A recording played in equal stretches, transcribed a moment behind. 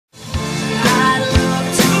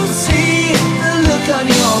on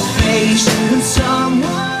your face when someone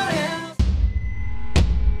else.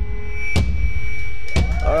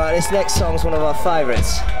 Alright, this next song's one of our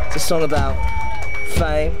favourites. It's a song about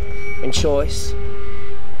fame and choice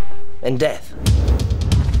and death.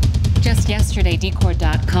 Just yesterday,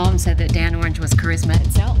 Decord.com said that Dan Orange was charisma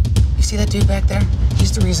itself. You see that dude back there?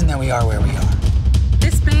 He's the reason that we are where we are.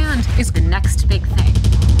 This band is the next big thing.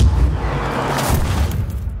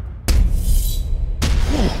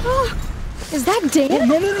 Oh, is that Dan?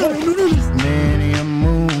 No.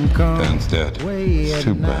 Dan's dead. It's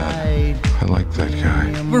too bad. I like that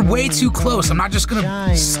guy. We're way too close. I'm not just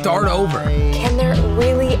gonna start over. Can there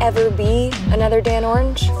really ever be another Dan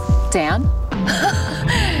Orange? Dan?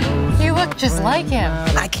 You look just like him.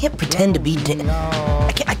 I can't pretend to be Dan.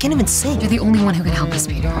 I can't even sing. You're the only one who can help us,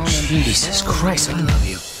 Peter. Jesus Christ, I love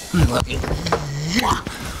you. I love you.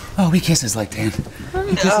 Oh, we kisses like Dan.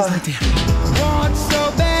 We kisses like Dan.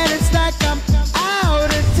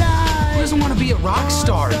 Who doesn't want to be a rock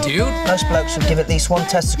star, dude? Most blokes would give at least one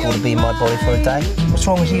testicle to be in my body for a day. What's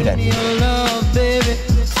wrong with you then? We're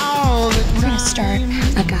gonna start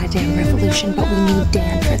a goddamn revolution, but we need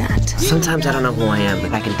Dan for that. Sometimes I don't know who I am,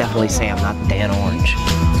 but I can definitely say I'm not Dan Orange.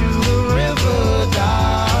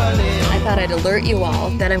 I thought I'd alert you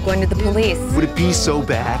all that I'm going to the police. Would it be so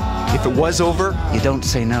bad if it was over? You don't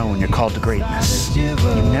say no when you're called to greatness. You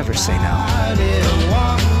never say no.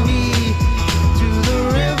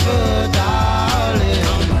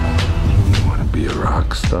 You want to be a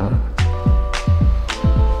rock star?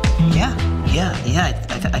 Yeah,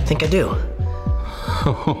 I think I do.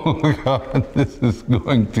 Oh, God, this is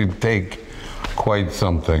going to take quite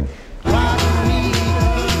something.